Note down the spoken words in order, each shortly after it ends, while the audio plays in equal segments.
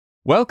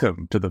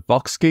Welcome to the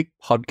VoxGig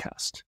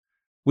podcast.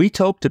 We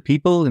talk to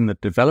people in the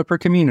developer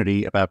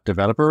community about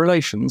developer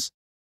relations,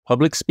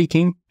 public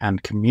speaking,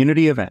 and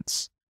community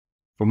events.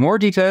 For more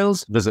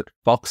details, visit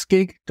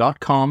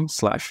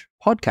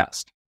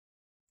voxgig.com/podcast.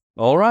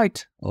 All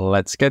right,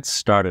 let's get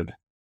started.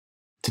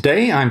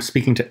 Today, I'm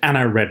speaking to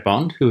Anna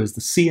Redbond, who is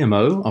the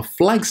CMO of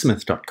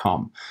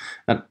Flagsmith.com,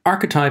 an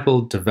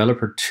archetypal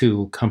developer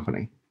tool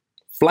company.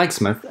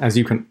 Flagsmith, as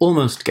you can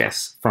almost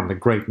guess from the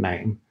great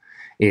name,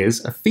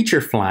 is a feature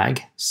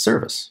flag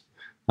service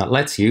that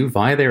lets you,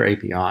 via their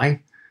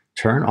API,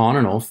 turn on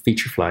and off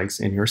feature flags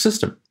in your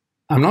system.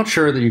 I'm not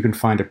sure that you can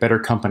find a better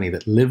company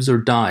that lives or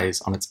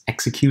dies on its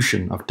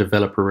execution of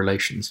developer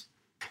relations.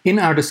 In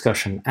our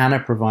discussion,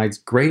 Anna provides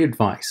great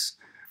advice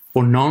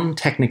for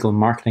non-technical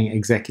marketing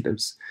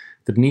executives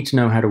that need to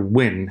know how to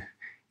win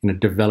in a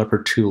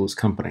developer tools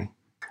company.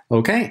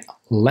 Okay,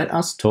 let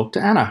us talk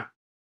to Anna.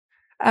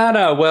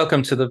 Anna,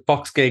 welcome to the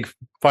VoxGig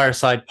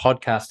Fireside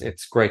Podcast.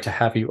 It's great to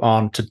have you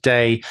on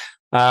today.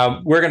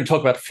 We're going to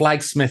talk about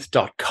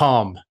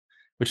Flagsmith.com,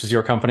 which is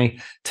your company.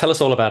 Tell us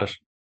all about it.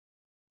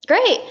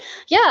 Great.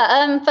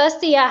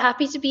 Firstly,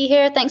 happy to be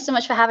here. Thanks so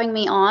much for having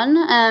me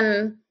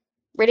on.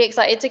 Really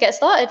excited to get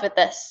started with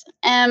this.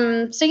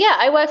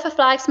 I work for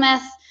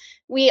Flagsmith.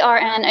 We are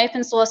an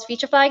open source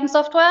feature flagging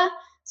software.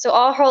 So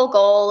our whole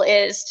goal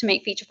is to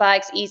make feature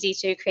flags easy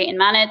to create and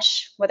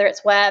manage, whether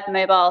it's web,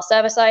 mobile,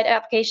 server-side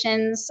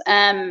applications.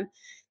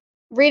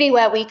 Really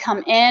where we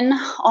come in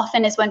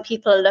often is when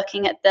people are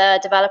looking at the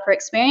developer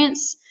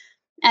experience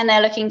and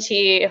they're looking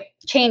to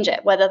change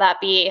it, whether that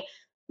be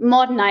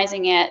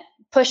modernizing it,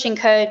 pushing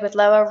code with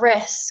lower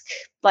risk,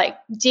 like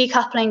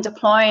decoupling,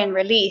 deploy, and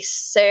release.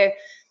 So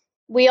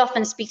we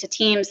often speak to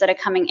teams that are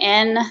coming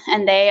in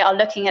and they are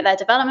looking at their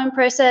development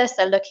process,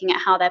 they're looking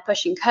at how they're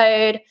pushing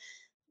code,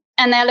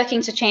 and they're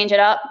looking to change it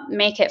up,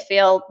 make it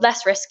feel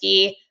less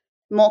risky,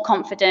 more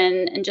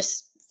confident, and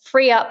just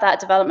free up that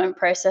development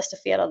process to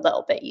feel a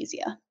little bit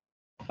easier.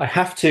 I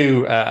have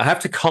to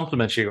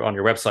compliment you on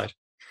your website,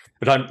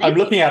 which I'm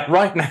looking at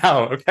right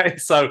now. Okay,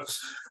 so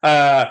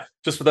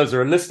just for those who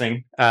are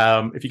listening,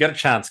 if you get a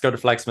chance, go to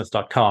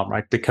flagsmith.com,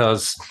 right?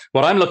 Because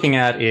what I'm looking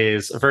at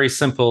is a very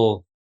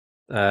simple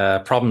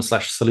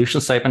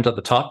problem/solution statement at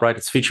the top, right?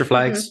 It's feature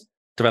flags. Mm-hmm.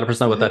 Developers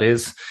know what that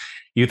is.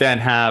 You then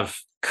have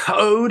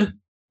code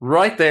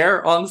right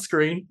there on the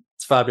screen.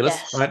 It's fabulous,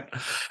 yes. Right?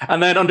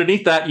 And then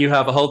underneath that, you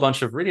have a whole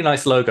bunch of really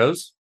nice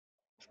logos,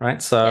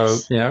 right? So,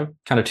 yes.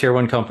 Kind of tier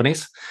one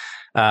companies.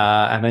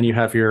 And then you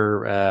have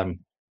your, a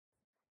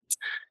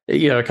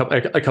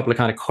couple of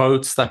kind of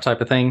quotes, that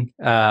type of thing.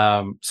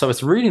 So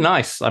it's really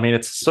nice. I mean,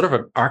 it's sort of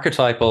an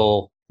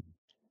archetypal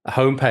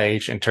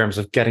homepage in terms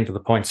of getting to the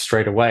point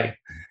straight away.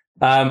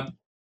 Now,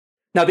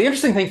 the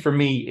interesting thing for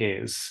me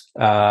is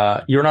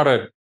you're not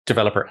a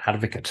developer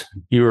advocate.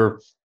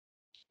 You're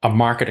a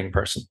marketing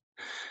person.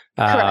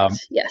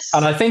 Correct. Yes.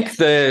 And I think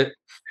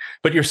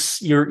but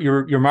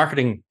you're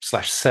marketing /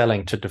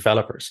 selling to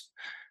developers.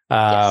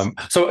 Yes.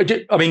 So,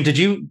 did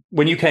you,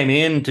 when you came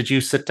in, did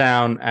you sit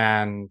down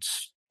and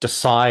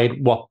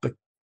decide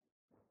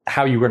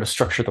how you were going to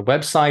structure the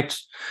website?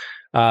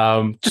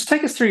 Just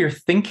take us through your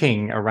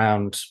thinking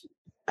around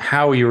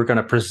how you were going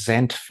to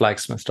present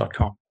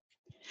Flagsmith.com.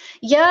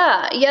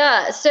 As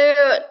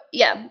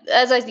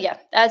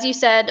you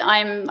said,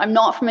 I'm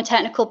not from a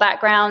technical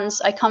background.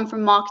 I come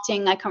from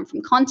marketing. I come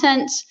from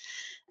content.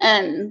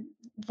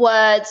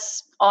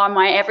 Words are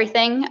my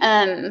everything.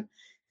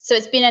 So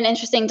it's been an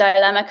interesting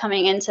dilemma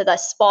coming into the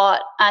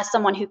spot as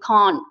someone who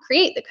can't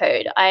create the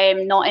code.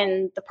 I'm not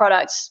in the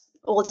product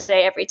all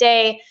day, every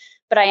day,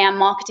 but I am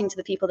marketing to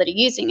the people that are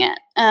using it.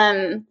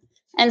 And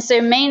so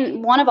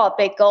one of our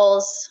big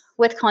goals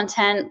with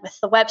content, with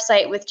the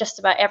website, with just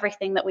about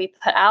everything that we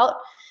put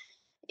out,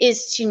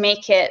 is to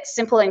make it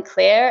simple and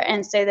clear,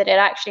 and so that it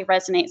actually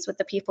resonates with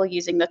the people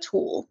using the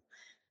tool.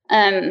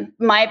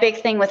 My big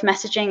thing with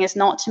messaging is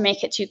not to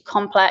make it too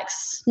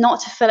complex,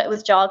 not to fill it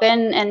with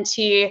jargon, and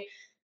to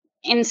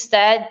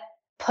instead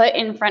put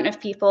in front of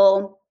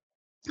people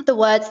the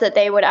words that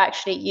they would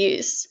actually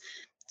use.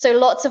 So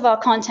lots of our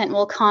content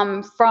will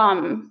come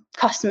from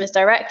customers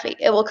directly.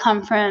 It will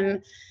come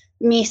from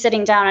me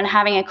sitting down and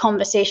having a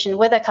conversation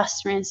with a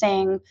customer and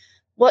saying,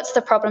 what's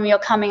the problem you're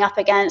coming up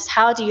against?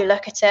 How do you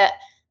look at it?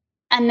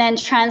 And then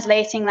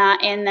translating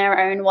that in their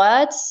own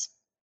words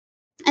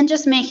and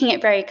just making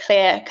it very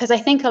clear. Because I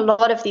think a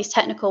lot of these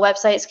technical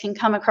websites can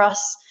come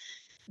across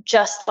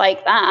just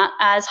like that,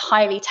 as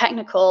highly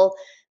technical,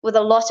 with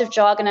a lot of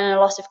jargon and a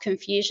lot of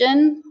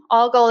confusion.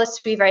 Our goal is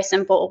to be very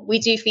simple. We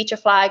do feature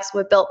flags.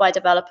 We're built by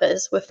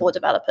developers. We're for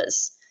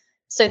developers.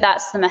 So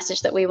that's the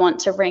message that we want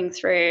to ring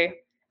through.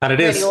 And it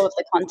really is all of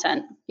the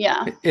content.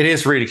 Yeah. It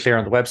is really clear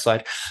on the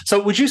website.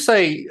 So would you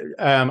say,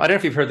 I don't know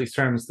if you've heard these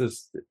terms,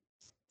 there's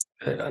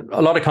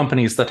a lot of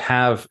companies that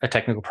have a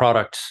technical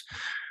product,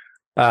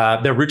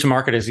 their route to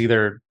market is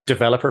either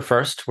developer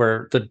first,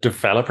 where the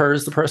developer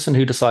is the person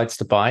who decides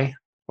to buy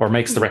or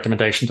makes the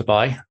recommendation to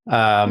buy,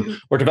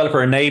 or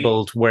developer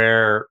enabled,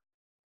 where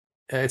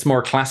it's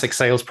more classic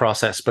sales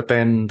process, but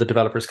then the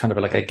developer is kind of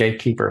like a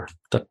gatekeeper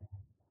that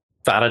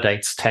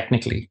validates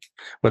technically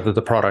whether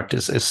the product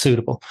is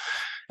suitable.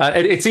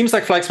 It seems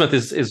like Flagsmith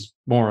is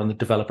more on the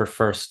developer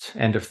first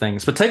end of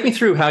things. But take me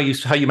through how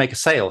you make a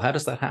sale. How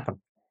does that happen?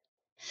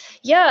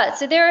 Yeah,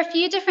 so there are a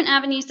few different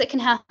avenues that can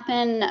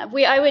happen.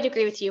 I would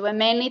agree with you. We're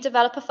mainly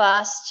developer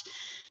first.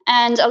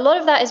 And a lot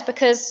of that is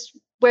because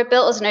we're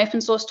built as an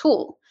open source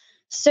tool.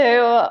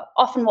 So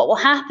often what will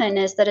happen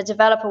is that a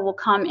developer will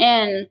come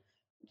in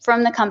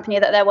from the company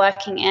that they're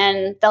working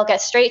in. They'll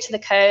get straight to the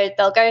code.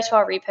 They'll go to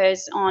our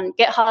repos on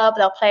GitHub.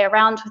 They'll play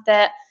around with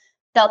it.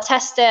 They'll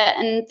test it,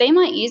 and they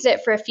might use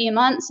it for a few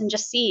months and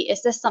just see,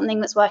 is this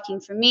something that's working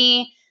for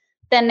me?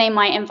 Then they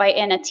might invite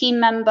in a team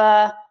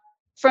member.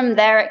 From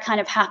there, it kind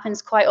of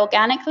happens quite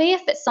organically.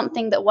 If it's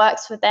something that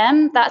works for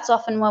them, that's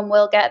often when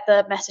we'll get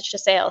the message to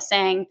sales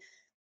saying,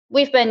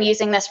 we've been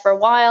using this for a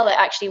while. It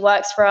actually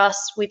works for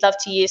us. We'd love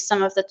to use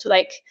some of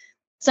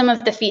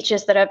the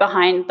features that are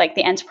behind like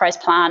the enterprise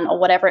plan or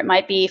whatever it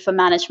might be for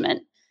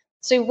management.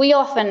 So we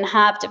often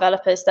have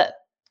developers that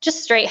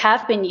just straight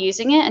have been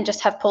using it and just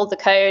have pulled the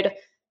code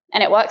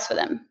and it works for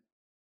them.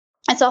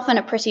 It's often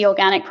a pretty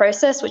organic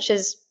process, which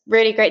is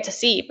really great to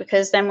see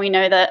because then we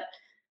know that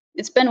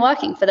it's been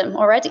working for them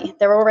already.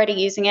 They're already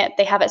using it.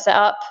 They have it set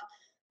up,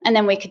 and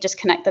then we could just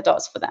connect the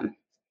dots for them.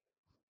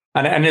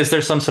 And is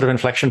there some sort of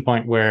inflection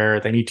point where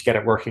they need to get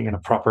it working in a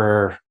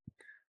proper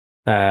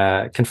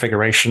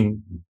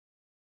configuration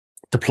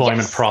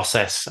deployment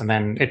process, and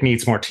then it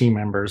needs more team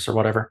members or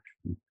whatever?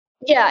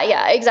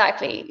 Yeah,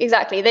 exactly.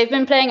 They've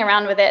been playing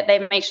around with it.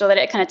 They make sure that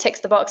it kind of ticks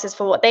the boxes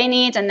for what they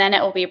need, and then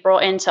it will be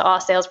brought into our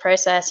sales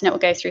process, and it will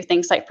go through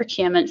things like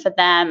procurement for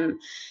them.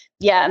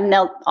 Yeah, and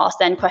they'll ask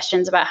then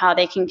questions about how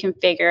they can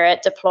configure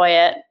it, deploy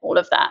it, all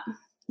of that.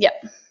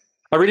 Yep.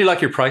 I really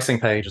like your pricing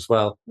page as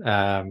well,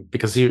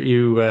 because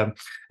you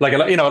like a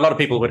lot of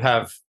people would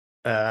have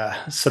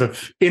sort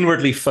of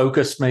inwardly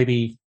focused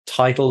maybe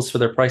titles for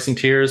their pricing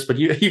tiers, but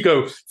you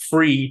go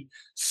free,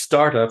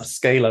 startup,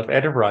 scale up,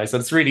 enterprise,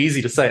 and it's really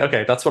easy to say,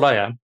 okay, that's what I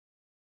am.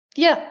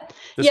 Yeah,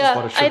 this is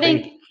what it should I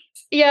think be.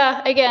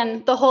 Yeah,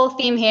 again, the whole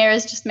theme here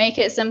is just make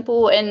it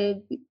simple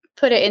and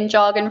put it in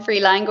jargon-free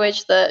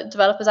language that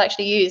developers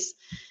actually use.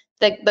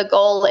 The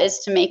goal is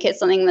to make it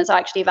something that's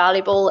actually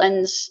valuable,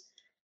 and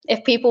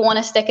if people want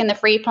to stick in the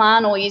free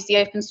plan or use the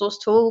open source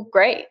tool,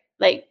 great.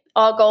 Like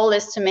our goal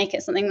is to make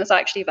it something that's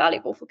actually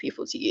valuable for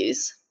people to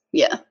use.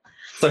 Yeah.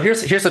 So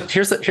here's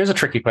a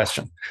tricky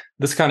question.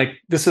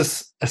 This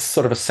is a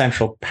sort of a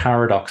central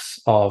paradox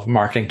of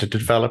marketing to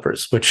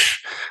developers,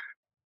 which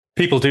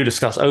people do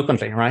discuss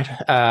openly, right?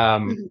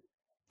 I'm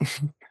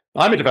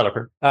a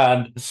developer,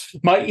 and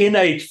my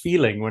innate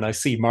feeling when I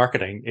see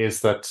marketing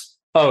is that,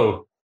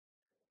 oh,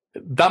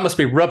 that must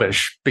be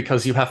rubbish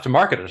because you have to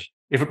market it.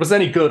 If it was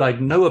any good,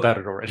 I'd know about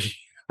it already,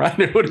 right?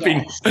 It would have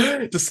been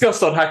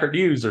discussed on Hacker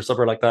News or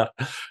somewhere like that.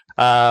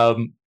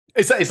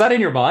 Is that in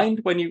your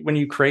mind when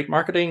you create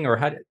marketing, or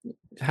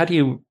how do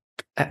you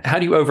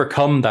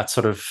overcome that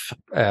sort of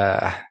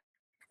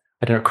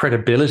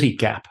credibility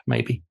gap,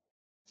 maybe?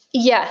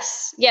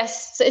 Yes.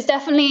 So it's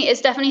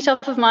definitely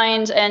top of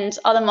mind, and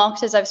other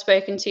marketers I've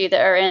spoken to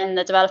that are in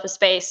the developer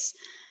space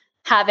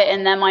have it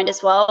in their mind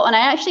as well. And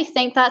I actually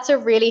think that's a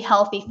really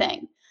healthy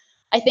thing.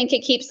 I think it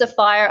keeps the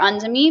fire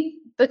under me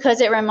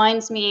because it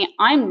reminds me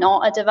I'm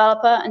not a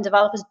developer, and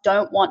developers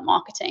don't want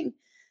marketing.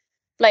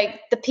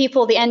 Like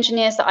the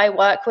engineers that I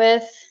work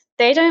with,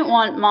 they don't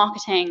want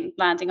marketing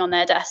landing on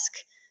their desk.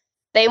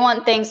 They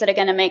want things that are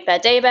going to make their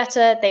day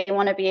better. They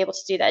want to be able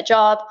to do their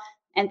job,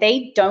 and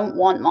they don't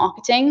want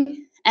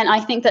marketing. And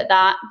I think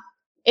that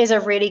is a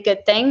really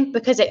good thing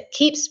because it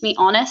keeps me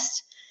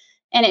honest.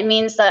 And it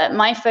means that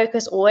my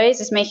focus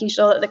always is making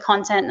sure that the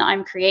content that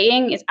I'm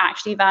creating is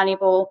actually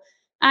valuable,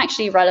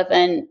 actually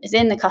relevant, is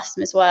in the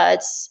customer's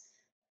words.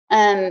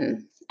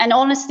 And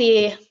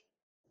honestly,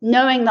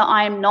 knowing that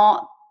I'm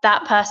not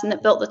that person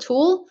that built the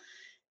tool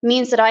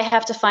means that I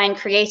have to find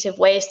creative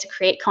ways to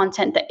create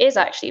content that is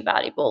actually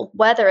valuable,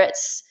 whether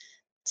it's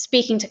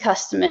speaking to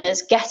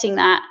customers, getting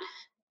that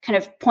kind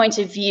of point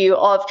of view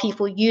of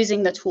people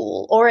using the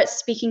tool, or it's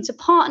speaking to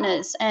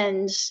partners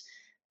and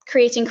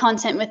creating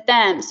content with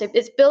them. So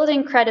it's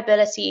building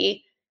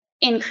credibility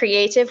in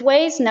creative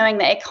ways, knowing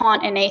that it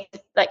can't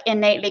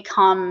innately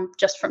come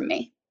just from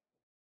me.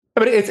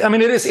 But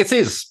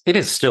it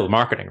is still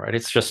marketing, right?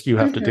 It's just you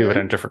have to do it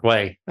in a different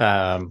way.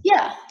 Yeah.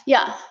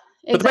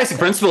 But the basic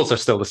principles are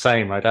still the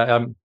same, right?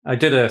 I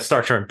did a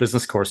Start Your Own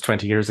Business course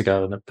 20 years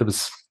ago, and it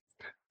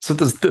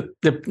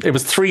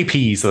was 3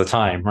 P's at the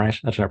time, right?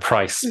 I don't know,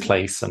 price,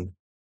 place, and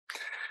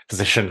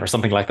position, or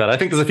something like that. I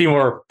think there's a few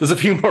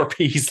more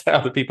P's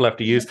now that people have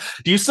to use.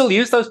 Do you still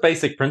use those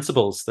basic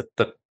principles that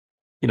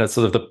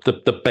sort of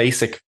the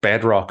basic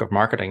bedrock of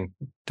marketing?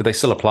 Do they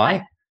still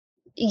apply?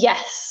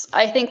 Yes,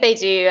 I think they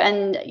do.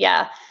 And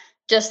yeah,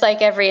 just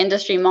like every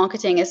industry,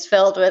 marketing is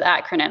filled with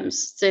acronyms.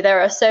 So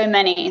there are so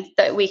many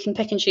that we can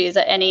pick and choose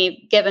at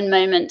any given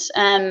moment.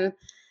 I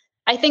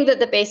think that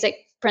the basic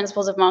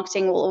principles of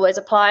marketing will always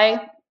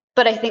apply.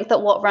 But I think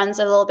that what runs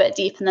a little bit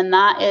deeper than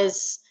that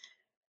is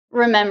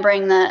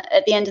remembering that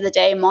at the end of the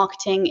day,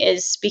 marketing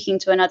is speaking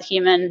to another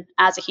human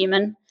as a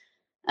human.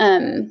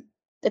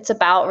 It's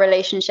about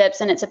relationships,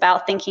 and it's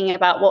about thinking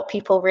about what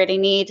people really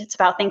need. It's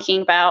about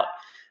thinking about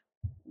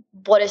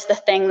what is the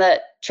thing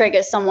that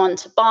triggers someone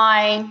to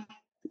buy.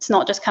 It's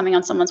not just coming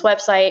on someone's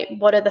website.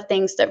 What are the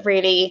things that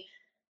really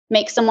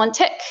make someone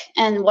tick?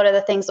 And what are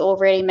the things that will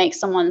really make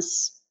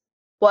someone's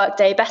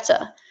workday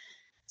better?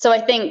 So I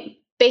think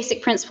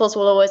basic principles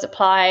will always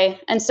apply,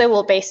 and so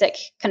will basic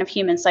kind of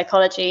human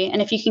psychology.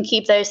 And if you can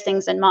keep those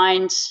things in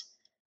mind,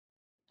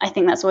 I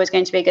think that's always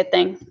going to be a good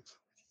thing.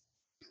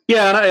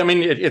 Yeah, and I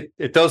mean,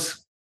 it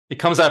does. It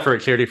comes out very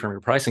clearly from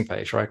your pricing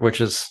page, right? Which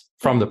is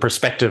from the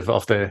perspective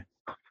of the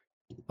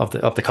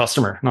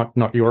customer,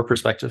 not your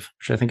perspective,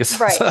 which I think is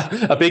right.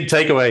 a big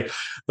takeaway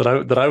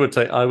that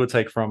I would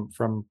take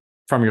from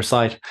your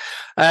site.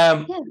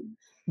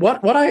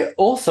 What I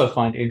also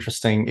find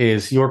interesting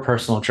is your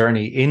personal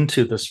journey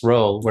into this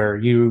role, where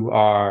you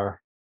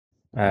are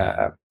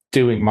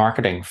doing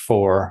marketing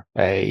for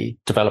a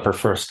developer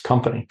first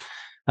company,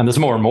 and there's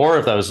more and more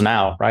of those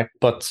now, right?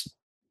 But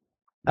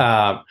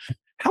how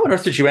on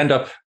earth did you end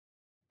up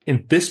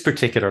in this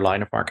particular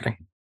line of marketing?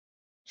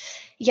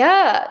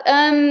 Yeah,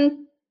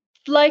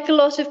 like a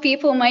lot of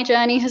people, my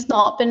journey has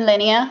not been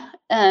linear.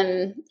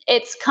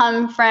 It's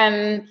come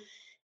from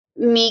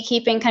me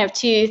keeping kind of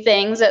two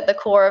things at the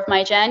core of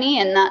my journey,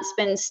 and that's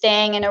been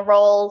staying in a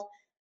role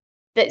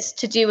that's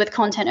to do with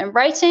content and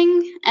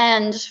writing,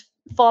 and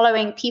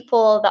following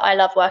people that I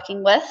love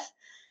working with.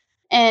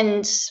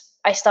 And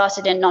I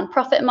started in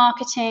nonprofit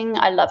marketing.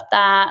 I loved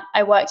that.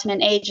 I worked in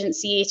an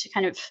agency to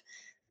kind of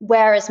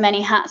wear as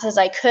many hats as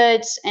I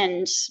could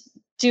and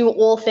do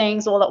all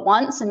things all at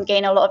once and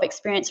gain a lot of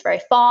experience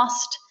very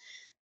fast.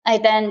 I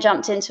then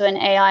jumped into an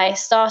AI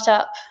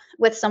startup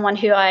with someone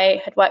who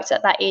I had worked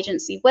at that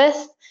agency with,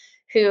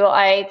 who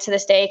I to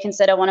this day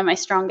consider one of my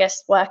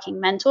strongest working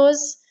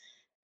mentors.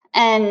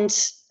 And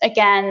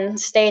again,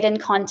 stayed in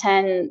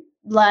content,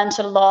 learned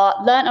a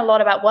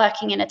lot about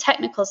working in a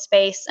technical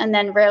space, and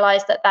then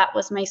realized that that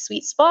was my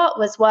sweet spot,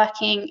 was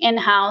working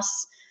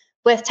in-house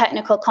with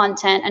technical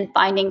content and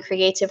finding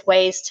creative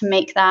ways to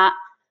make that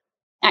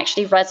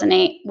actually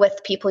resonate with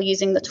people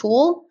using the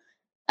tool.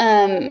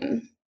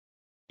 And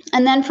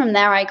then from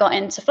there, I got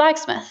into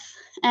Flagsmith.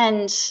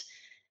 And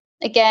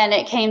again,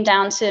 it came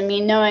down to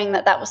me knowing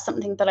that that was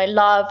something that I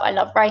love. I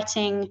love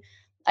writing.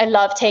 I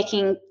love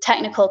taking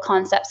technical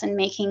concepts and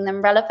making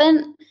them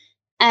relevant.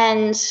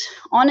 And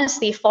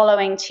honestly,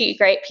 following two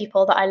great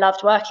people that I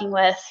loved working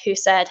with who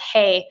said,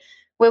 hey,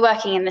 we're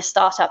working in this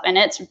startup and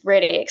it's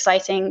really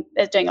exciting.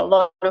 They're doing a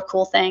lot of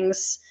cool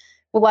things.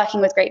 We're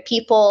working with great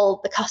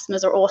people. The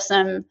customers are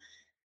awesome.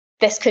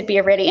 This could be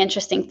a really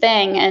interesting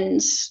thing.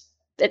 And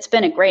it's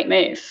been a great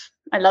move.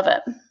 I love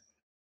it.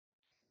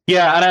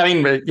 Yeah. And I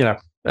mean,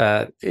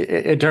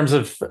 in terms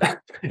of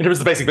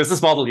the basic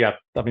business model, yeah,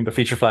 I mean, the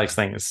feature flags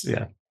thing is,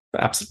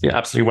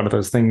 absolutely one of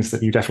those things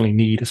that you definitely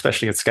need,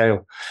 especially at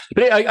scale.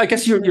 But I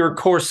guess your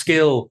core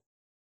skill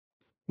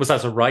was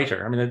as a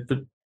writer. I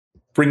mean,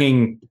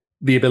 bringing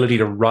the ability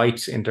to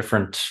write in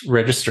different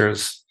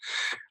registers.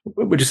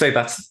 Would you say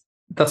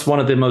that's one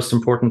of the most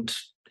important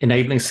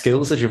enabling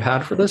skills that you've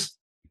had for this?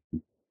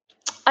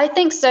 I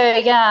think so,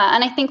 yeah.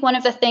 And I think one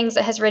of the things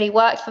that has really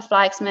worked for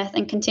Flagsmith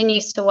and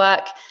continues to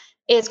work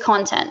is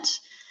content.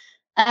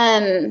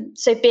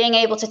 So being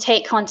able to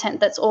take content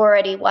that's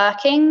already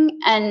working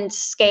and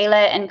scale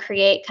it and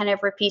create kind of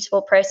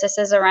repeatable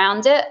processes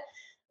around it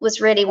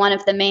was really one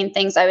of the main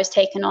things I was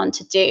taken on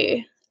to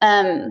do.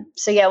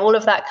 So yeah, all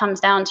of that comes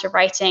down to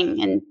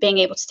writing and being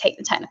able to take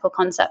the technical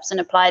concepts and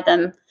apply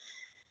them. And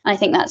I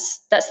think that's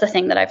the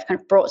thing that I've kind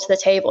of brought to the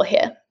table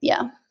here.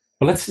 Yeah.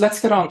 Well, let's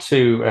get on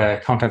to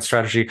content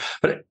strategy.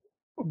 But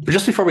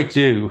just before we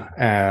do,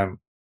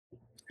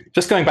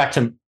 just going back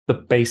to the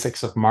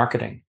basics of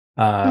marketing.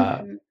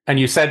 And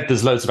you said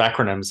there's loads of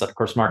acronyms that, of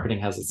course, marketing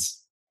has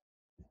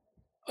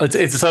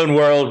its own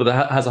world, but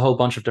it has a whole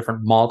bunch of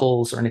different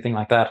models or anything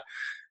like that.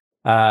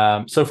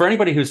 So for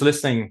anybody who's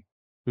listening,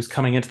 who's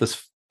coming into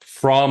this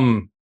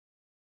from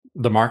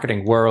the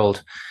marketing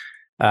world,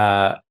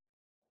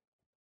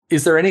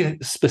 is there any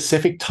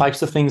specific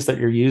types of things that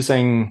you're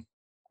using?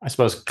 I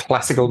suppose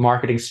classical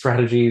marketing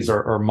strategies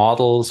or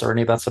models or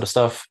any of that sort of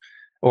stuff,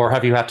 or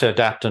have you had to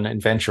adapt and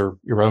invent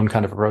your own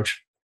kind of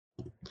approach?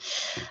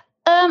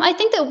 I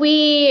think that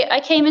I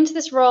came into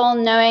this role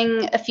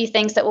knowing a few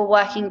things that were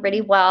working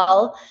really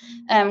well.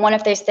 One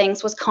of those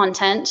things was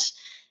content.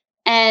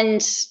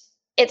 And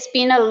it's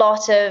been a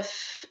lot of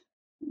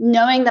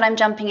knowing that I'm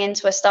jumping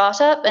into a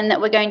startup and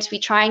that we're going to be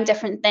trying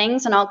different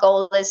things. And our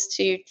goal is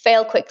to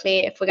fail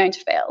quickly if we're going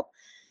to fail.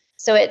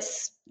 So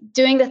it's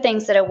doing the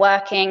things that are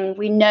working.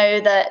 We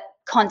know that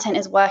content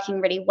is working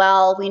really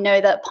well. We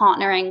know that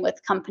partnering with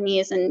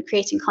companies and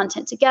creating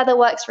content together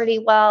works really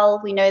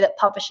well. We know that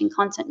publishing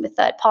content with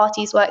third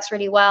parties works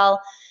really well.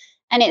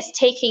 And it's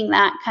taking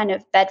that kind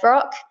of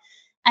bedrock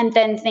and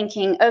then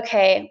thinking,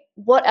 okay,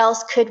 what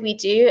else could we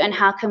do and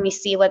how can we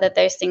see whether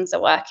those things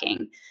are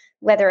working?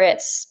 Whether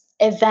it's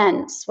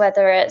events,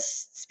 whether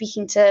it's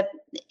speaking to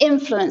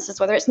influencers,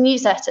 whether it's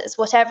newsletters,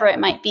 whatever it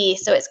might be.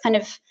 So it's kind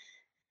of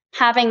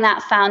having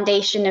that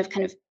foundation of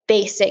kind of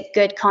basic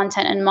good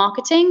content and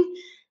marketing,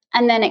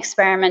 and then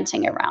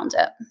experimenting around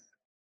it.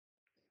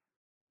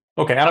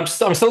 Okay, and I'm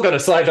still going to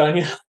sideline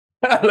you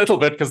a little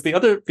bit, because the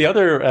other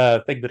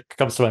thing that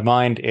comes to my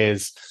mind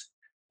is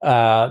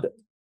there's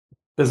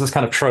this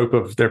kind of trope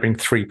of there being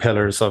three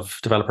pillars of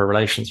developer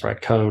relations,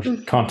 right?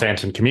 Code,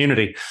 content, and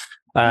community.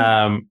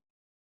 I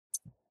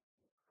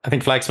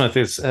think Flagsmith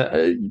is,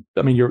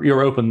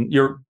 you're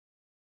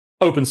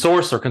open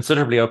source, or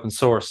considerably open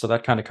source, so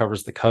that kind of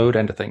covers the code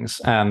end of things,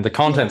 and the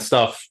content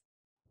stuff.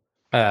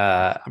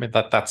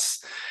 That's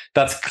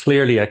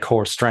clearly a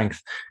core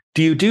strength.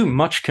 Do you do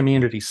much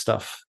community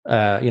stuff?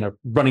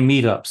 Running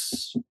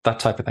meetups, that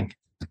type of thing?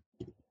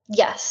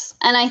 Yes.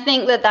 And I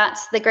think that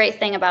that's the great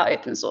thing about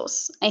open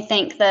source. I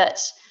think that,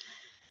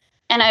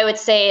 and I would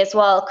say as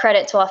well,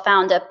 credit to our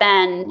founder,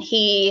 Ben,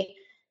 he,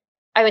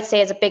 I would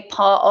say, is a big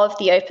part of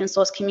the open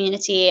source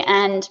community,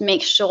 and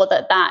make sure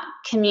that that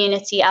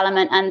community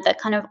element and the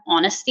kind of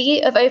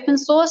honesty of open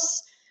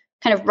source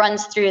kind of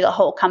runs through the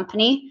whole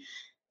company.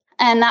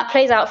 And that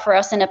plays out for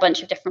us in a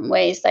bunch of different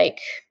ways. Like,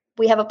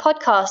 we have a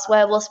podcast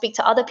where we'll speak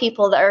to other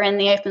people that are in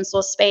the open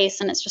source space,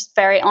 and it's just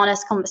very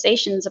honest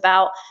conversations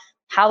about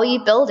how are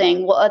you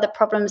building, what are the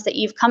problems that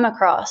you've come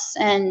across.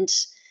 And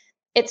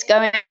it's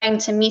going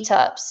to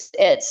meetups,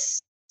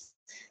 it's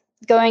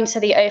going to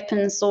the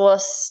open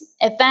source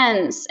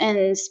events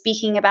and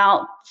speaking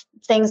about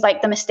things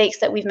like the mistakes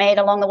that we've made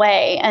along the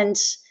way. And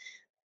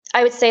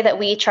I would say that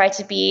we try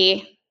to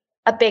be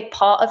a big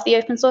part of the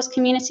open source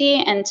community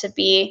and to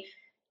be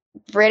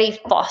really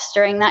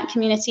fostering that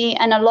community.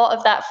 And a lot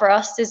of that for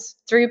us is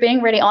through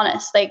being really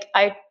honest. Like,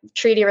 I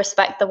truly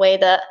respect the way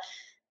that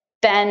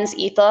Ben's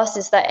ethos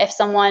is that if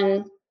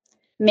someone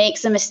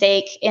makes a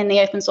mistake in the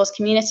open source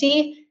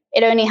community,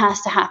 it only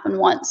has to happen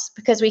once,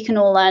 because we can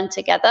all learn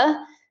together.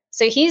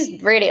 So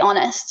he's really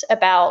honest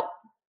about,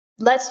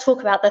 let's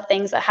talk about the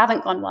things that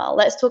haven't gone well.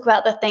 Let's talk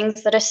about the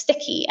things that are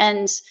sticky,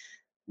 and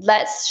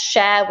let's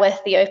share with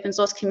the open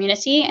source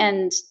community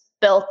and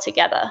build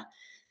together.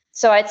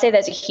 So I'd say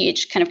there's a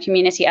huge kind of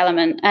community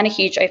element and a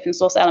huge open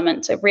source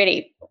element to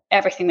really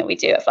everything that we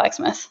do at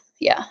Flagsmith.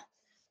 Yeah.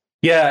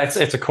 Yeah,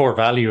 it's a core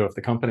value of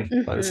the company,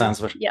 by the sounds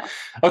of it. Yeah.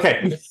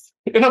 Okay.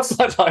 Enough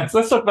sidelines.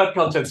 Let's talk about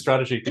content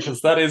strategy, because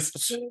that is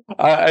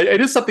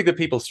it is something that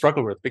people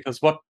struggle with.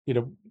 Because what do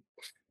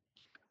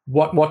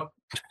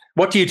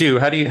you do?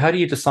 How do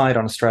you decide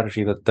on a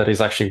strategy that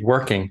is actually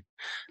working?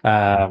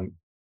 And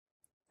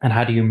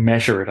how do you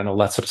measure it and all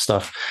that sort of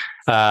stuff?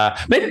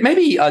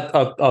 Maybe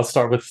I'll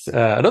start with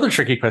another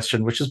tricky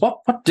question, which is what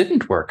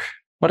didn't work?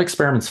 What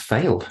experiments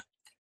failed?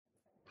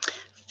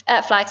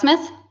 At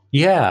Flagsmith?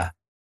 Yeah.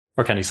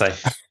 Or can you say?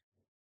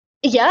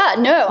 Yeah,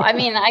 no, I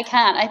mean, I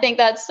can. I think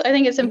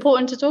it's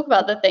important to talk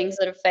about the things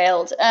that have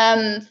failed.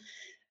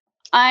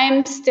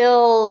 I'm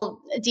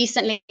still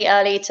decently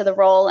early to the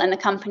role in the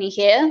company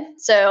here,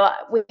 so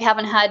we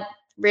haven't had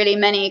really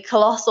many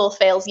colossal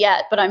fails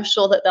yet, but I'm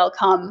sure that they'll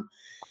come.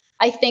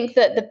 I think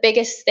that the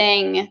biggest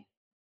thing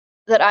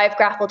that I've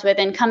grappled with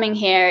in coming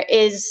here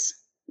is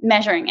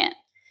measuring it,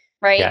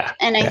 right? Yeah,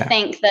 and I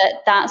think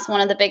that that's one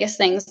of the biggest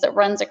things that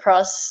runs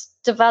across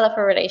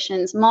developer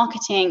relations,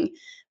 marketing,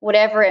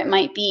 whatever it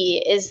might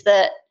be, is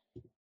that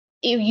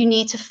you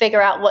need to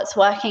figure out what's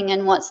working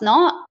and what's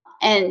not.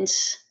 And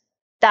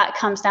that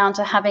comes down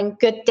to having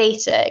good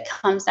data. It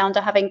comes down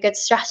to having good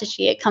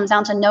strategy. It comes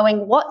down to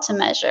knowing what to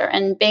measure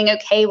and being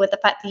okay with the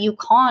fact that you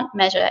can't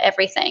measure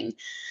everything.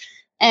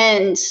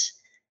 And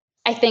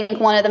I think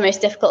one of the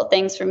most difficult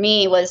things for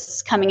me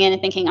was coming in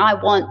and thinking, I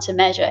want to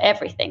measure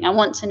everything. I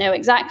want to know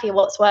exactly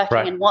what's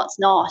working and what's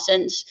not.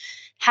 And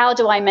how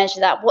do I measure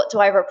that? What do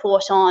I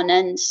report on?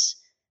 And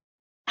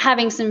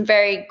having some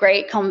very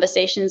great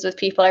conversations with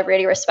people I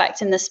really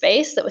respect in the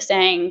space that were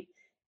saying,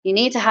 you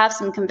need to have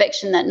some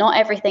conviction that not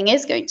everything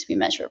is going to be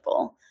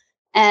measurable.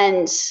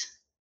 And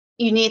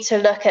you need to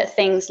look at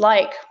things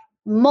like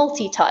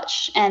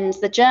multi-touch and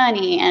the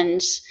journey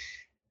and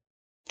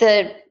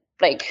the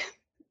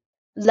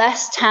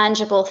less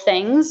tangible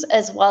things,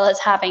 as well as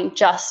having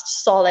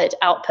just solid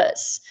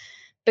outputs,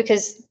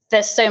 because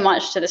there's so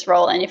much to this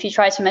role. And if you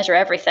try to measure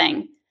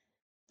everything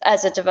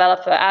as a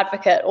developer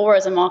advocate or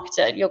as a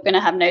marketer, you're going to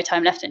have no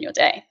time left in your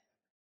day.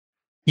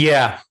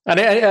 Yeah.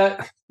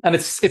 And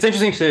it's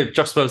interesting to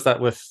juxtapose that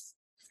with,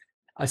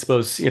 I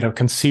suppose,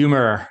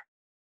 consumer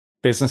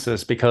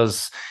businesses,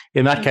 because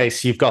in that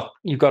case, you've got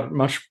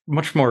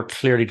much more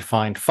clearly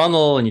defined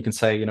funnel, and you can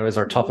say, is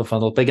our top of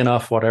funnel big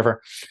enough,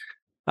 whatever.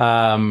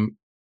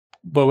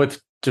 But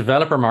with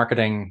developer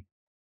marketing,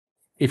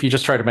 if you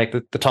just try to make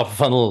the top of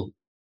funnel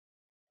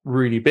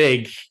really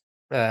big,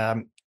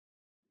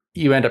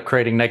 you end up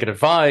creating negative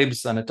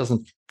vibes,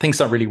 and things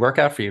don't really work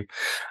out for you.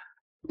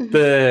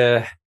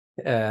 The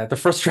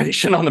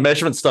frustration on the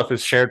measurement stuff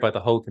is shared by the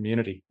whole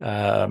community.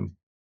 Do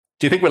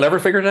you think we'll ever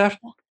figure it out?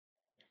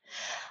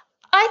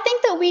 I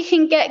think that we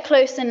can get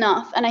close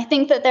enough. And I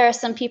think that there are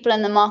some people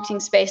in the marketing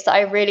space that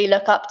I really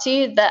look up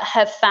to that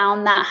have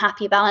found that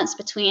happy balance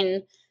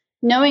between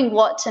knowing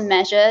what to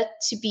measure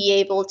to be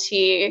able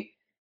to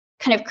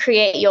kind of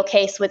create your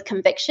case with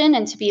conviction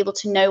and to be able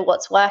to know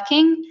what's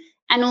working,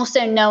 and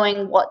also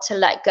knowing what to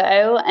let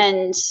go.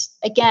 And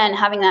again,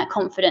 having that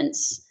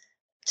confidence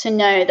to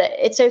know that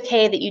it's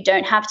okay that you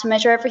don't have to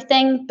measure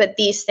everything, but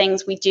these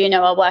things we do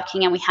know are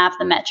working and we have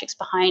the metrics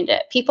behind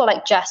it. People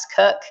like Jess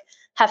Cook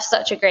have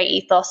such a great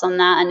ethos on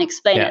that and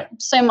explain it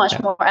so much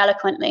more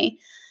eloquently.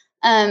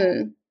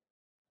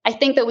 I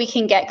think that we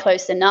can get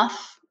close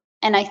enough.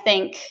 And I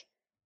think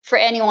for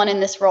anyone in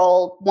this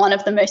role, one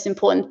of the most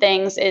important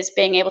things is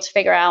being able to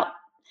figure out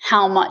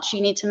how much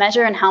you need to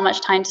measure and how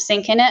much time to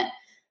sink in it,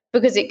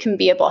 because it can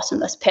be a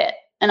bottomless pit.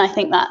 And I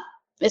think that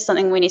is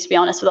something we need to be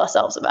honest with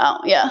ourselves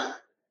about. Yeah.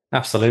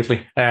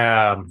 Absolutely.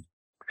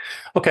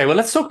 Okay, well,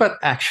 let's talk about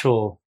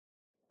actual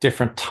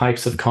different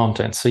types of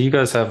content. So you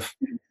guys have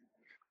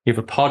a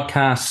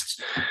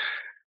podcast.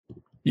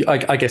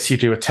 I guess you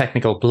do a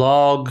technical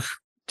blog.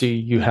 Do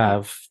you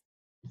have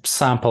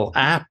sample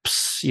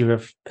apps? You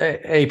have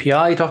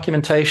API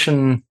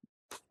documentation.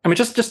 I mean,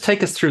 just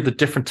take us through the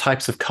different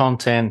types of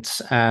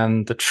content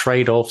and the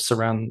trade-offs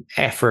around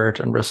effort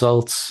and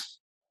results.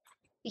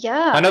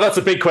 Yeah. I know that's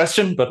a big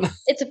question, but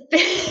it's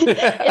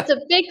a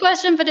big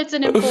question, but it's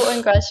an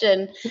important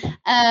question.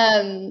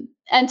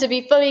 And to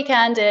be fully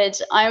candid,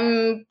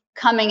 I'm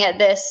coming at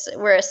this.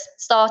 We're a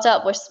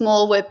startup, we're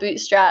small, we're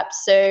bootstrapped.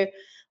 So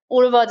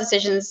all of our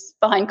decisions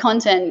behind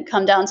content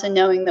come down to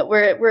knowing that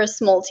we're a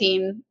small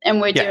team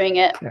and we're doing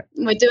it. Yeah.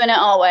 We're doing it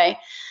our way.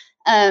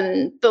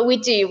 But we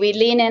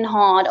lean in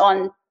hard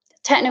on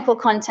technical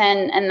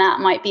content, and that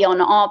might be on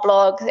our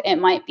blog. It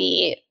might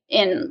be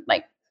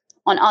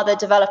on other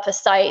developer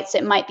sites.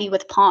 It might be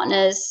with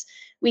partners.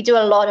 We do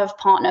a lot of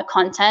partner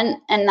content,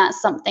 and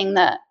that's something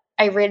that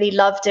I really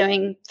love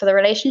doing for the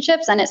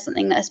relationships, and it's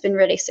something that has been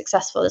really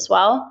successful as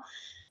well.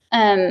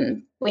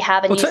 We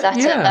have a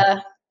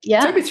newsletter.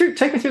 Take me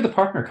through the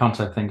partner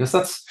content thing, because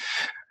that's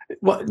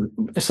what.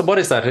 So what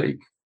is that?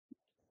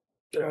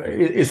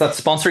 Is that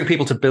sponsoring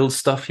people to build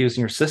stuff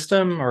using your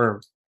system,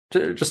 or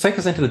just take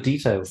us into the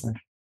details there?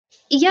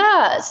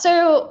 Yeah.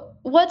 So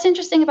what's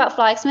interesting about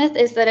Flagsmith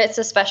is that it's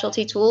a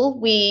specialty tool.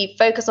 We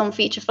focus on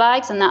feature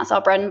flags, and that's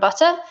our bread and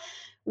butter.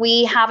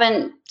 We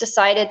haven't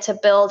decided to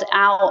build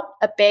out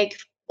a big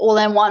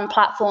all-in-one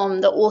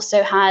platform that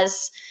also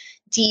has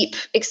deep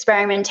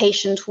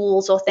experimentation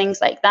tools or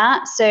things like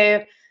that.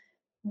 So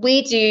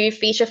we do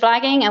feature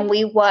flagging, and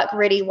we work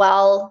really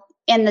well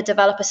in the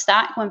developer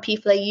stack when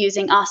people are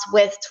using us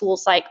with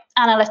tools like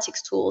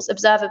analytics tools,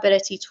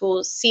 observability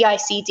tools,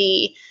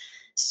 CI/CD.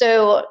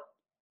 So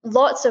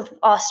lots of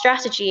our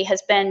strategy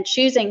has been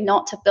choosing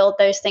not to build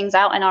those things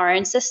out in our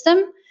own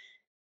system,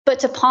 but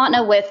to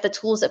partner with the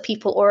tools that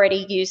people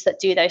already use that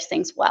do those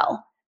things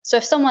well. So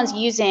if someone's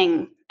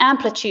using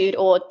Amplitude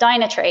or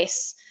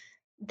Dynatrace,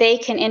 they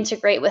can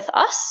integrate with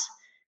us,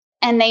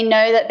 and they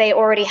know that they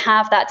already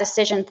have that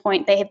decision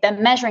point. They have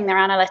been measuring their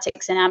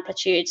analytics in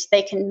Amplitude.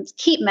 They can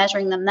keep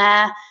measuring them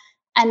there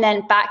and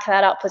then back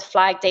that up with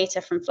flag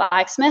data from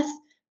Flagsmith,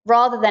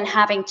 rather than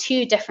having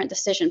two different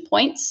decision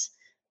points.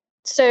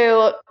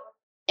 So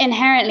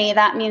inherently,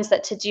 that means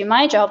that to do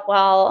my job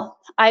well,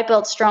 I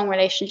build strong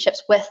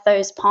relationships with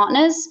those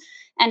partners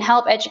and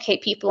help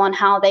educate people on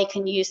how they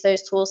can use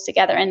those tools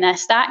together in their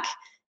stack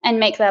and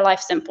make their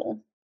life simple,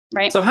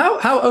 right? So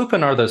how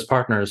open are those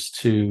partners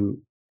to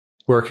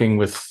working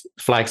with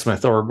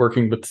Flagsmith, or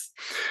working with,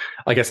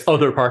 I guess,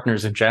 other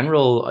partners in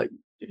general?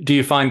 Do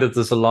you find that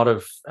there's a lot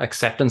of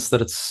acceptance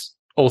that it's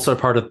also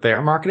part of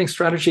their marketing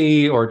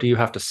strategy, or do you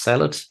have to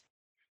sell it?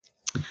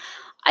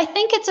 I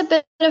think it's a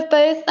bit of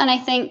both. And I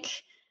think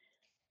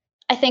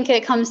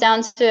it comes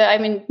down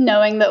to,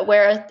 knowing that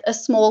we're a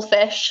small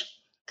fish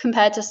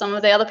compared to some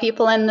of the other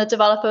people in the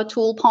developer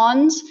tool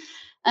pond.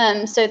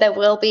 So there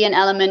will be an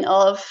element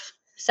of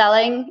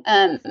selling.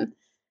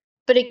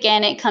 But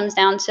again, it comes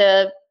down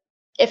to,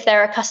 if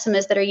there are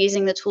customers that are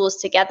using the tools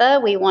together,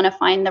 we want to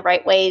find the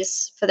right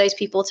ways for those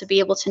people to be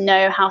able to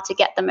know how to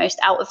get the most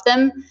out of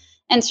them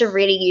and to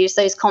really use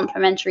those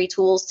complementary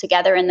tools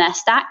together in their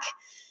stack.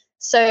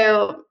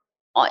 So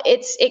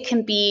it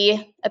can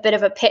be a bit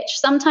of a pitch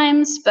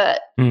sometimes,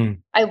 but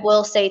I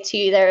will say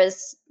too, there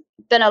has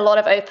been a lot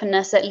of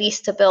openness, at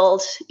least to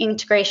build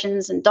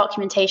integrations and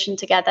documentation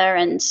together.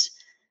 And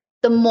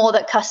the more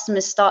that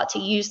customers start to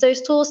use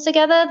those tools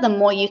together, the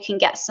more you can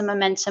get some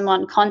momentum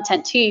on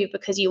content too,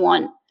 because you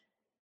want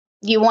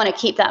to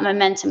keep that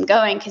momentum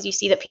going because you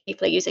see that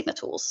people are using the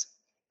tools.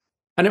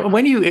 And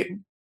when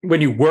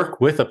you work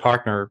with a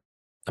partner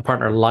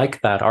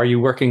like that, are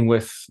you working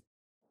with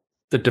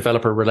the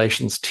developer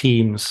relations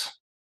teams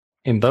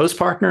in those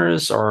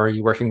partners, or are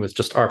you working with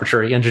just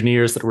arbitrary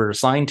engineers that were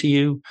assigned to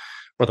you,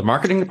 or the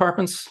marketing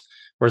departments,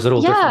 or is it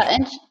all different?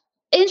 And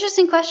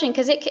interesting question,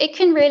 because it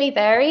can really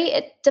vary.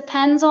 It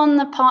depends on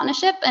the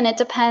partnership, and it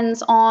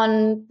depends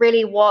on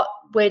really what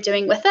we're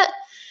doing with it.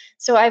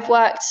 So I've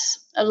worked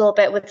a little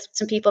bit with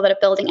some people that are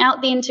building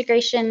out the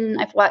integration.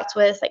 I've worked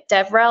with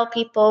DevRel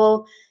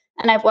people,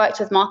 and I've worked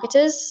with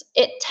marketers.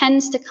 It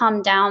tends to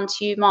come down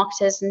to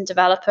marketers and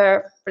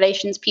developer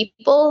relations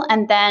people,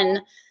 and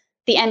then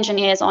the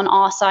engineers on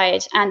our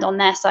side and on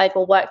their side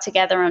will work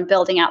together on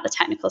building out the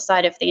technical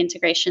side of the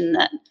integration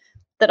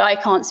that that I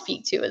can't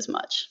speak to as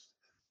much.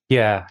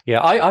 Yeah.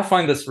 I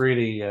find this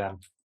really,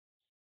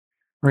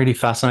 really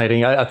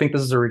fascinating. I think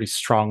this is a really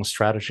strong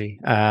strategy,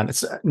 and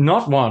it's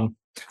not one.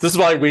 This is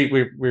why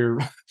we're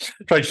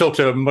trying to talk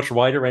to a much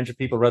wider range of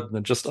people rather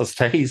than just us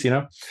techies,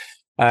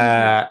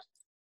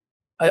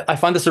 I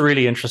find this a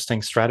really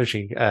interesting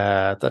strategy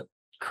that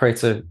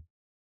creates a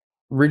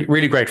really,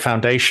 really great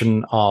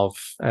foundation of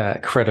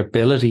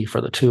credibility for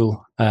the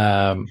tool.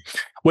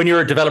 When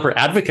you're a developer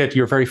advocate,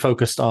 you're very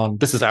focused on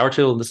this is our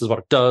tool, and this is what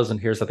it does, and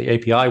here's how the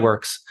API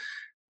works.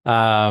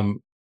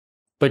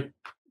 But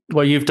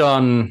what you've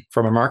done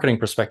from a marketing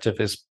perspective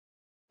is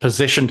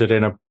positioned it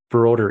in a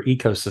broader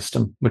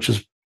ecosystem, which is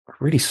a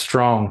really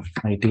strong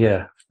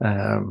idea.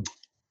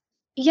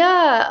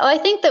 Yeah, I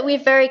think that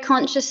we've very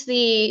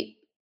consciously,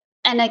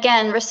 and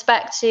again,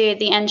 respect to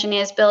the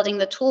engineers building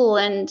the tool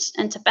and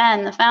to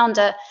Ben, the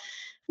founder,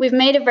 we've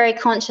made a very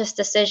conscious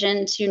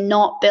decision to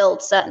not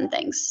build certain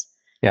things.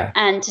 Yeah.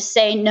 And to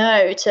say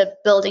no to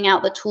building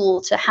out the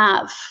tool to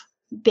have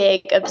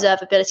big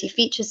observability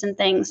features and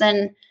things.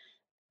 And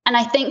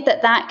I think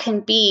that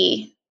can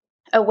be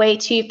a way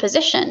to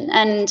position.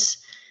 And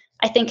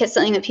I think it's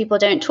something that people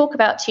don't talk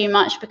about too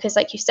much because,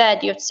 like you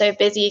said, you're so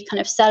busy kind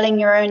of selling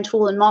your own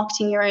tool and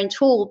marketing your own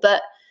tool.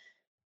 But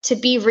to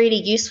be really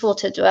useful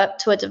to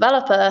a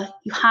developer,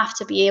 you have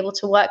to be able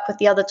to work with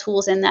the other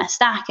tools in their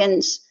stack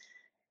and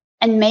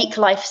make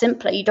life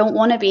simpler. You don't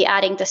want to be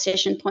adding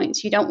decision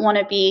points. You don't want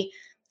to be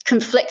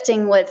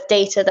conflicting with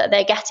data that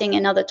they're getting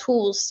in other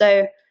tools.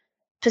 So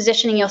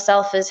positioning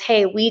yourself as,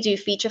 hey, we do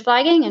feature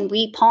flagging and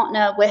we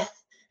partner with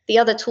the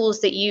other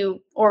tools that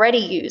you already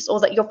use or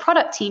that your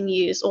product team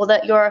use or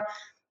that your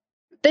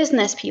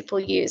business people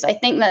use. I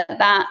think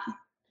that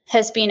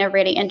has been a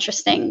really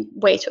interesting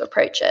way to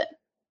approach it.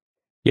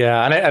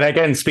 Yeah, and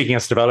again, speaking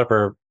as a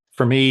developer,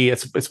 for me,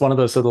 it's one of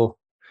those little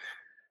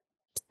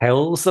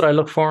tells that I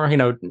look for.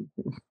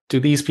 Do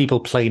these people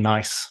play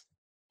nice?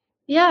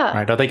 Yeah.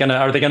 Right? Are they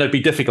gonna be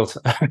difficult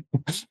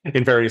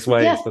in various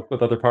ways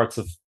with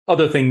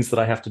other things that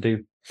I have to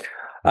do?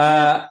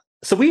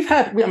 So we've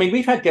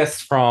had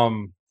guests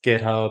from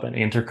GitHub and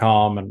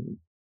Intercom and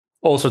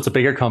all sorts of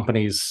bigger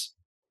companies,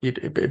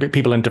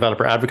 people in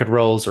developer advocate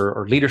roles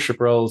or leadership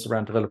roles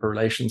around developer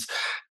relations.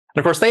 And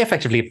of course, they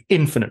effectively have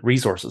infinite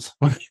resources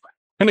when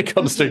it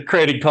comes to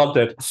creating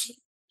content.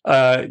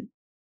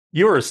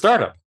 You're a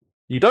startup.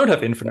 You don't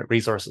have infinite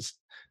resources.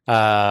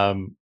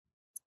 And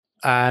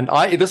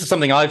this is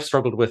something I've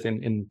struggled with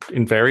in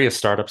various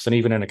startups and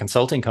even in a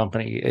consulting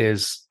company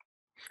is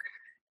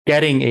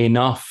getting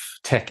enough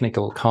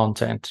technical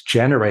content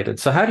generated.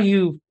 So how do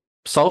you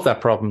solve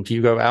that problem? Do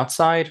you go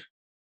outside?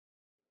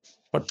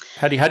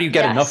 How do you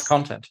get enough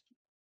content?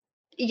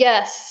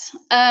 Yes.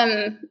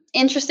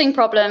 Interesting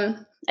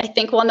problem. I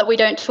think one that we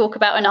don't talk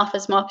about enough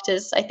as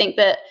marketers. I think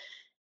that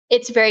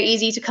it's very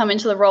easy to come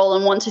into the role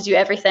and want to do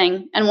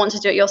everything and want to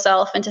do it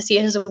yourself and to see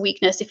it as a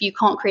weakness if you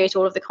can't create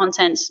all of the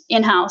content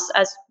in-house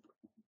as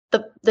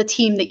the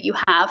team that you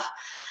have.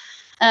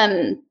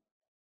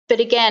 But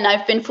again,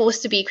 I've been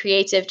forced to be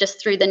creative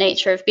just through the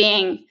nature of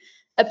being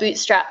a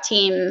bootstrap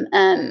team.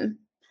 And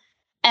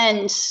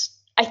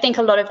I think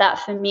a lot of that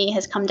for me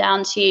has come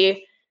down to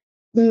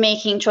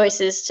making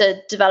choices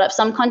to develop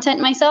some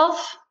content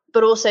myself,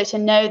 but also to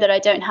know that I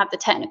don't have the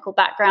technical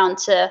background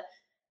to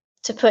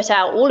put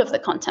out all of the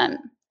content.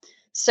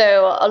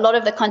 So a lot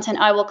of the content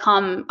I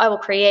will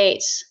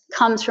create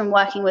comes from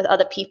working with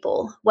other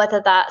people,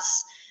 whether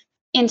that's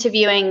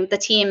interviewing the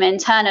team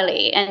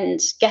internally and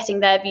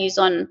getting their views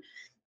on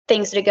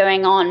things that are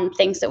going on,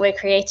 things that we're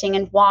creating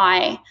and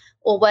why,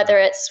 or whether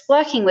it's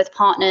working with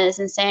partners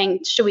and saying,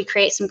 should we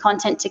create some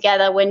content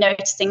together? We're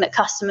noticing that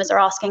customers are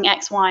asking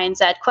X, Y, and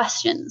Z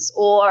questions.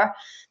 Or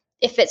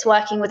if it's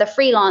working with a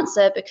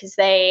freelancer because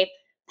they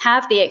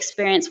have the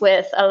experience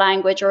with a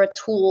language or a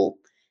tool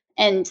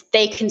and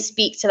they can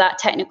speak to that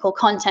technical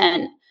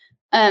content.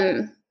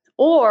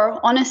 Or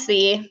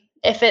honestly,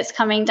 if it's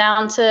coming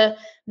down to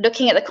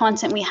looking at the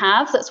content we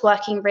have that's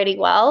working really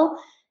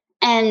well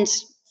and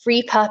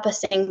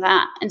repurposing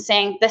that and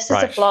saying, this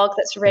is a blog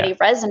that's really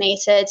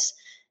resonated.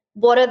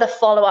 What are the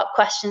follow-up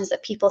questions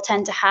that people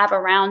tend to have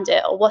around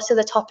it? Or what are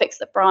the topics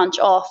that branch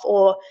off?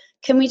 Or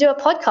can we do a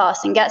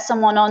podcast and get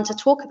someone on to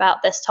talk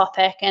about this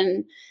topic?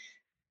 And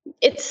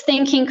it's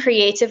thinking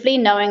creatively,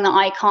 knowing that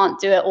I can't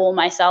do it all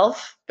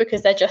myself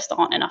because there just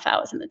aren't enough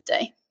hours in the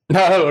day.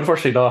 No,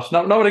 unfortunately not.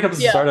 Not when it comes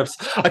to startups.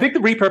 I think the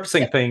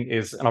repurposing thing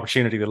is an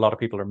opportunity that a lot of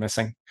people are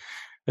missing.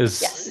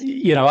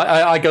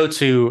 I go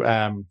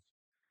to...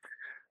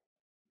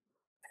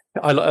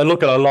 I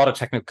look at a lot of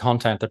technical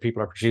content that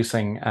people are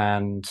producing,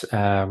 and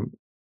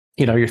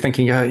you're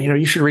thinking,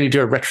 you should really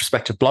do a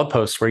retrospective blog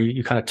post where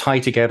you kind of tie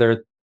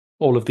together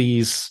all of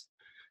these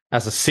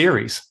as a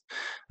series.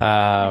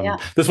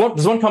 There's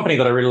one company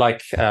that I really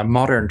like,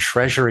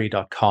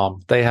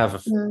 moderntreasury.com. They have a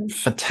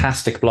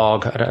fantastic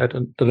blog. I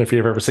don't know if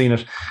you've ever seen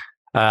it.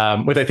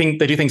 Where I think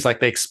they do things like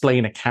they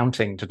explain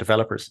accounting to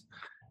developers.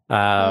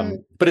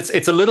 But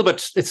it's a little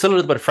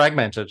bit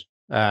fragmented.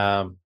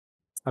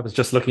 I was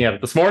just looking at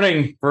it this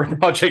morning for a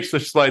project,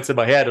 which is why it's in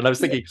my head. And I was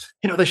thinking,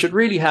 they should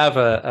really have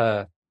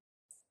a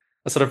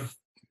sort of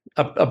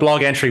a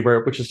blog entry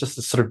which is just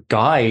a sort of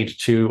guide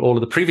to all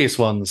of the previous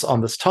ones on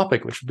this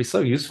topic, which would be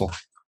so useful.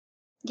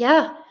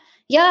 Yeah.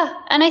 Yeah.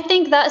 And I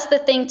think that's the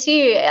thing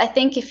too. I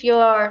think if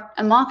you're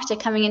a marketer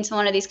coming into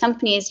one of these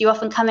companies, you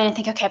often come in and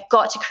think, okay, I've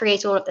got to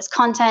create all of this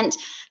content.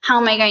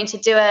 How am I going to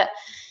do it?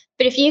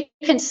 But if you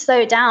can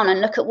slow down and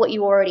look at what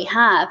you already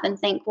have and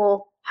think,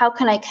 well, how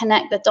can I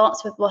connect the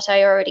dots with what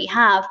I already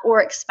have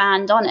or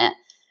expand on it?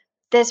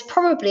 There's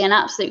probably an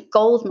absolute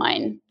gold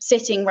mine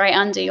sitting right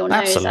under your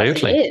nose as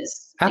it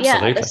is.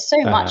 Absolutely. Yeah, there's so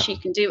much you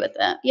can do with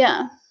it.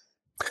 Yeah.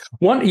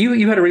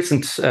 You had a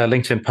recent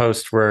LinkedIn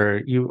post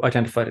where you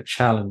identified a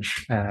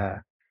challenge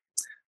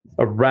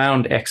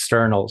around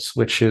externals,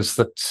 which is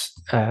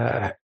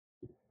that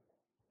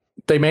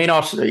they may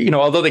not,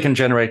 although they can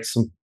generate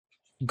some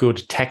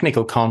good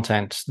technical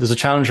content, there's a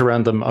challenge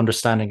around them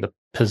understanding the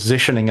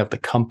positioning of the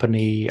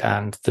company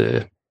and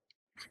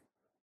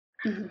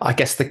I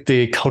guess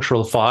the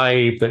cultural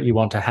vibe that you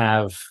want to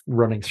have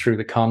running through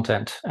the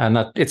content, and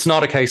that it's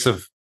not a case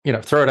of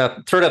throw it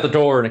out the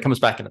door and it comes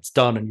back and it's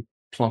done and you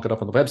plonk it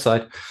up on the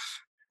website.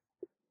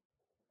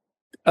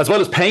 As well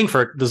as paying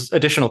for it, there's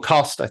additional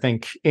cost, I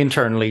think,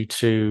 internally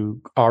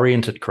to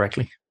orient it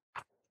correctly.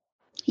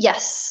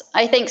 Yes,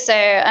 I think so,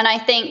 and I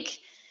think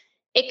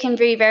it can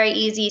be very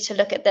easy to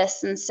look at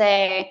this and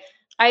say,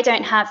 I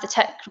don't have the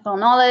technical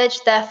knowledge,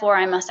 therefore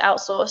I must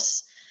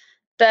outsource.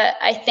 But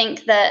I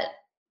think that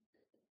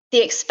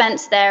the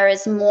expense there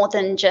is more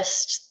than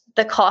just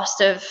the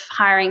cost of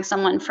hiring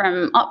someone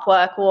from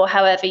Upwork or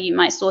however you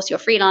might source your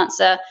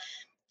freelancer.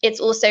 It's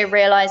also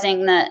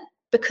realizing that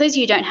because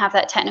you don't have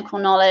that technical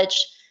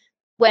knowledge,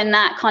 when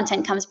that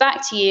content comes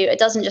back to you, it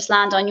doesn't just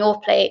land on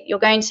your plate. You're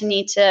going to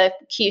need to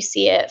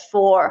QC it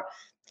for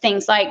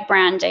things like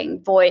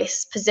branding,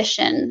 voice,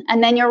 position.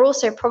 And then you're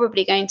also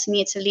probably going to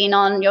need to lean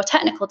on your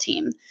technical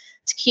team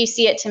to QC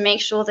it to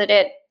make sure that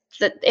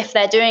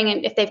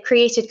if they've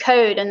created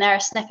code and there are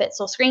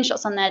snippets or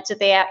screenshots on there, do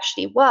they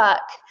actually work?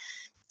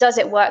 Does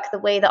it work the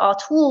way that our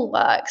tool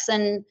works?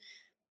 And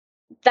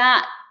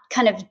that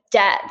kind of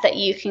debt that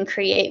you can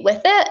create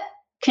with it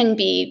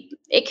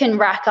can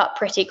rack up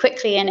pretty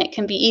quickly, and it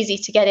can be easy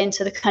to get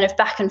into the kind of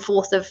back and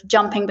forth of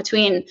jumping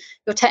between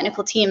your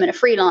technical team and a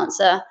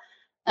freelancer.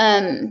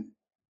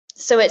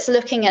 So it's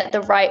looking at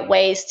the right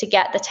ways to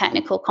get the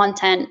technical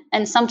content.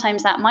 And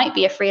sometimes that might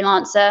be a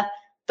freelancer,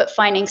 but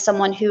finding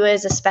someone who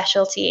is a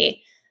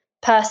specialty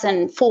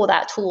person for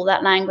that tool,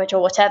 that language,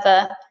 or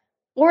whatever.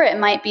 Or it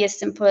might be as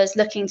simple as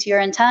looking to your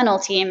internal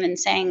team and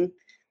saying,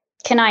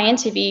 can I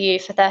interview you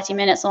for 30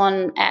 minutes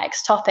on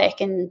X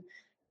topic, and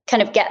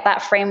kind of get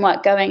that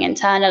framework going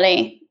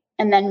internally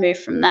and then move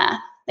from there.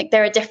 Like,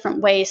 there are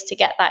different ways to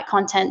get that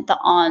content that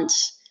aren't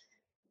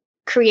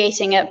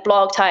creating a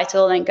blog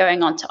title and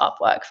going on to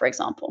Upwork, for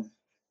example.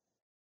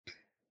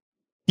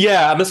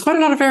 Yeah, and there's quite a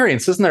lot of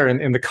variance, isn't there,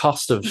 in the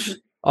cost of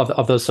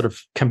those sort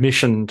of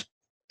commissioned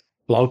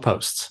blog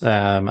posts.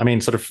 I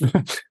mean, sort of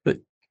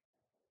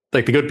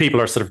like the good people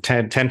are sort of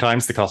 10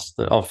 times the cost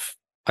of,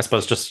 I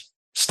suppose, just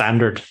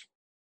standard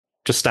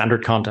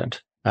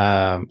content.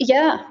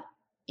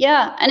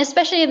 Yeah. And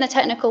especially in the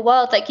technical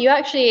world, like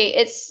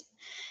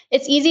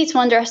it's easy to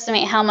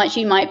underestimate how much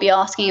you might be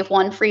asking of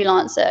one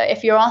freelancer.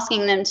 If you're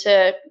asking them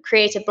to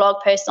create a blog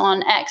post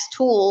on X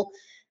tool,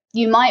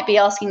 you might be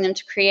asking them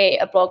to create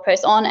a blog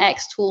post on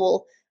X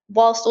tool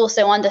whilst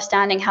also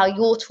understanding how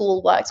your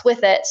tool works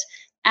with it,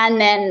 and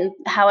then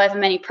however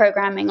many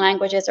programming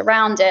languages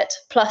around it,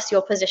 plus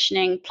your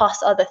positioning,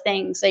 plus other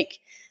things. Like,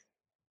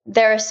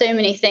 there are so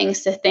many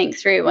things to think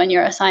through when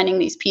you're assigning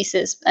these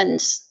pieces, and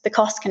the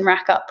cost can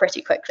rack up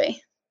pretty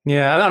quickly.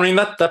 Yeah, I mean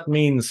that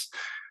means,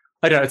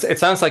 I don't know. It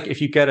sounds like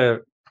if you get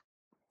a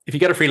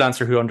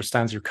freelancer who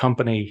understands your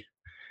company,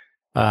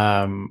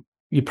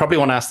 you probably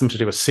want to ask them to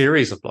do a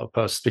series of blog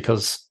posts,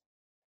 because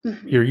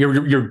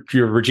you're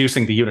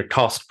reducing the unit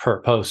cost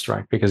per post,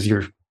 right? Because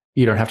you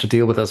don't have to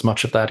deal with as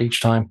much of that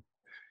each time.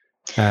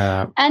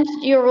 And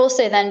you're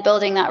also then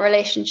building that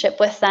relationship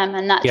with them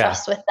and that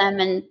trust with them.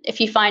 And if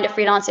you find a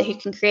freelancer who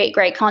can create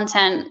great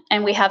content,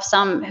 and we have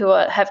some who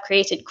have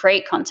created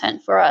great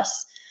content for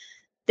us,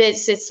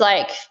 it's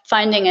like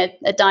finding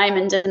a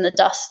diamond in the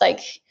dust. Like,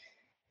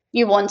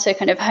 you want to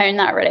kind of hone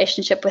that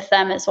relationship with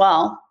them as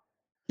well.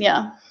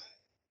 Yeah,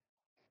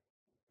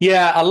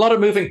 a lot of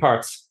moving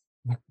parts.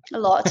 A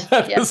lot.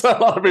 There's a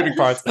lot of moving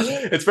parts.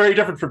 It's very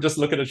different from just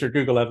looking at your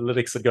Google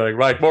Analytics and going,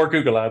 right, more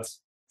Google ads.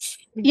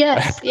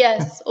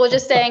 Yes. Or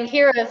just saying,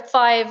 here are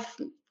 5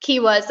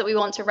 keywords that we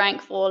want to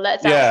rank for.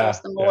 Let's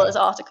outsource them all as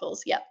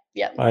articles. Yep.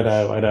 I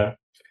know.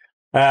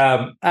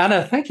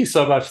 Anna, thank you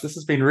so much. This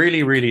has been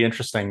really, really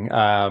interesting.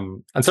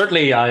 And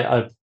certainly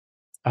I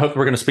hope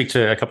we're going to speak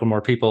to a couple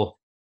more people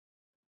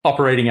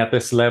operating at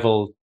this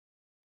level,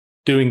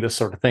 doing this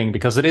sort of thing,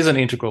 because it is an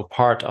integral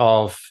part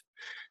of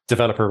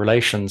developer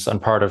relations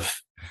and part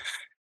of,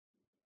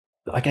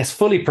 I guess,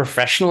 fully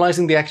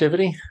professionalizing the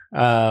activity,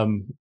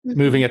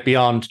 moving it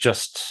beyond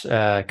just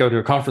go to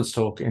a conference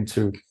talk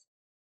into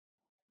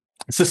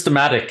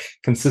systematic,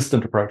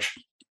 consistent approach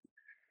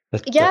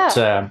that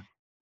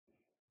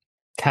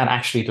can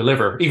actually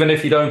deliver, even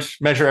if you don't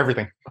measure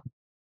everything.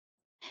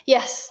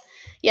 Yes.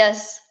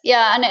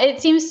 Yeah. And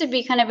it seems to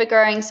be kind of a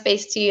growing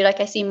space too. Like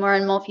I see more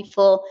and more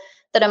people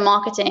that are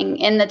marketing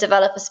in the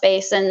developer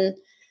space. And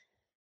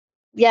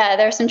yeah,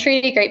 there are some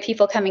truly great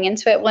people coming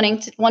into it, wanting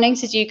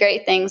to do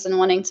great things and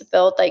wanting to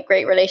build like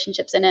great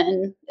relationships in it.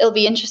 And it'll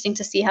be interesting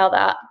to see how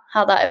that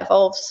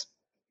evolves.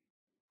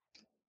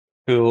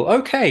 Cool.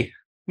 Okay.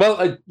 Well,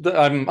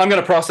 I'm going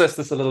to process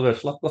this a little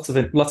bit. Lots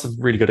of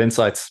really good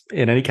insights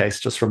in any case,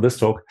 just from this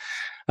talk.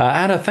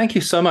 Anna, thank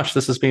you so much.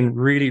 This has been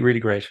really,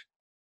 really great.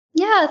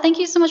 Yeah, thank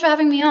you so much for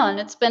having me on.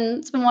 It's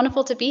been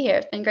wonderful to be here.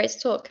 It's been great to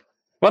talk.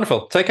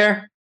 Wonderful. Take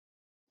care.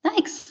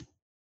 Thanks.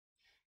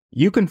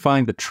 You can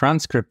find the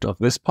transcript of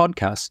this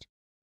podcast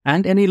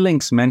and any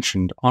links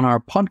mentioned on our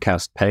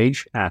podcast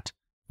page at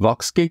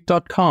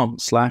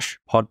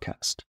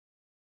voxgeek.com/podcast.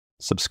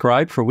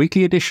 Subscribe for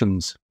weekly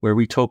editions where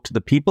we talk to the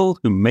people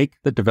who make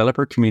the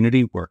developer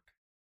community work.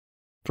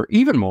 For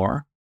even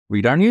more,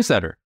 read our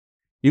newsletter.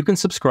 You can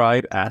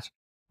subscribe at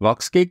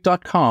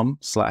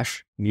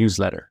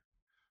voxgeek.com/newsletter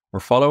or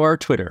follow our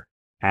Twitter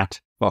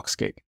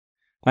 @voxgeek.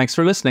 Thanks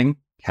for listening.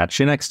 Catch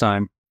you next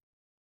time.